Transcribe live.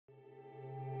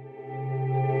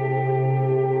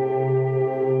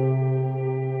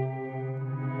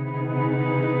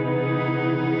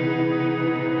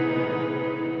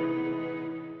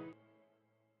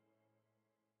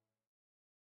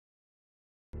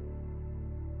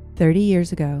30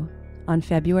 years ago, on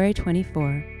February 24,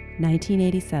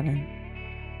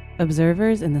 1987,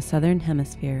 observers in the southern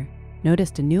hemisphere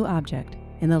noticed a new object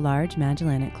in the Large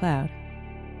Magellanic Cloud.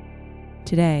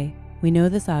 Today, we know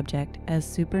this object as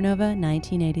Supernova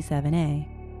 1987A,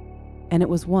 and it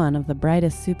was one of the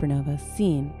brightest supernovas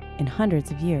seen in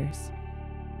hundreds of years.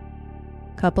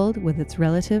 Coupled with its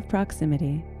relative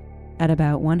proximity at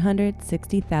about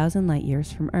 160,000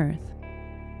 light-years from Earth,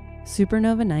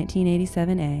 Supernova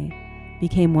 1987A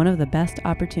became one of the best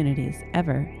opportunities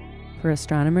ever for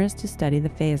astronomers to study the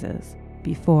phases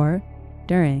before,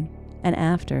 during, and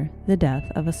after the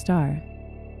death of a star.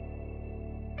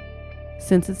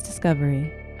 Since its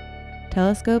discovery,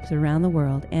 telescopes around the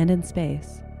world and in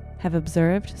space have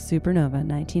observed Supernova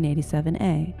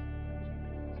 1987A.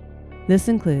 This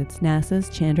includes NASA's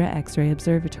Chandra X-ray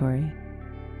Observatory,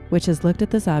 which has looked at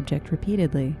this object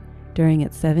repeatedly during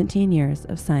its 17 years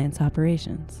of science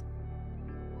operations.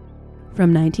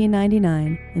 From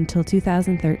 1999 until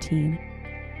 2013,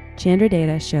 Chandra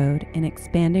data showed an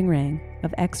expanding ring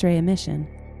of X-ray emission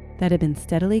that had been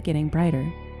steadily getting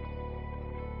brighter.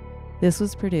 This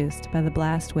was produced by the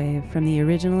blast wave from the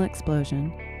original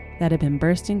explosion that had been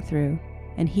bursting through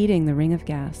and heating the ring of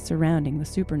gas surrounding the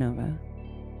supernova.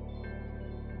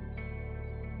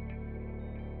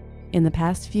 In the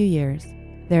past few years,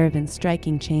 there have been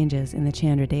striking changes in the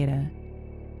Chandra data.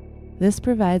 This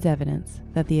provides evidence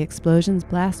that the explosion's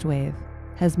blast wave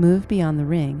has moved beyond the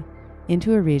ring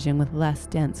into a region with less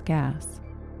dense gas.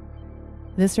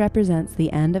 This represents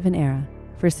the end of an era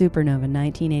for Supernova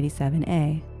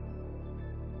 1987A.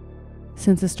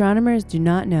 Since astronomers do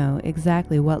not know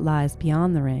exactly what lies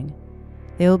beyond the ring,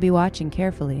 they will be watching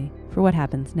carefully for what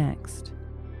happens next.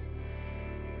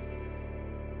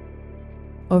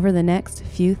 Over the next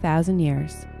few thousand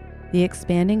years, the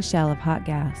expanding shell of hot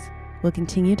gas will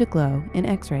continue to glow in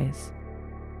X-rays.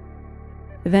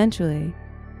 Eventually,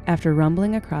 after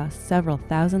rumbling across several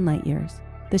thousand light-years,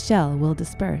 the shell will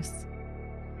disperse.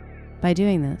 By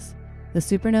doing this, the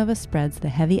supernova spreads the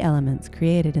heavy elements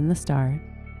created in the star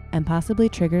and possibly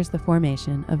triggers the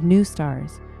formation of new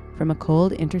stars from a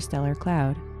cold interstellar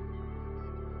cloud.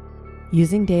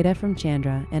 Using data from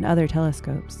Chandra and other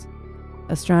telescopes,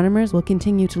 astronomers will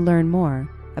continue to learn more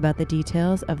about the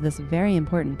details of this very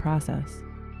important process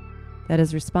that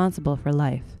is responsible for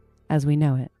life as we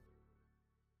know it.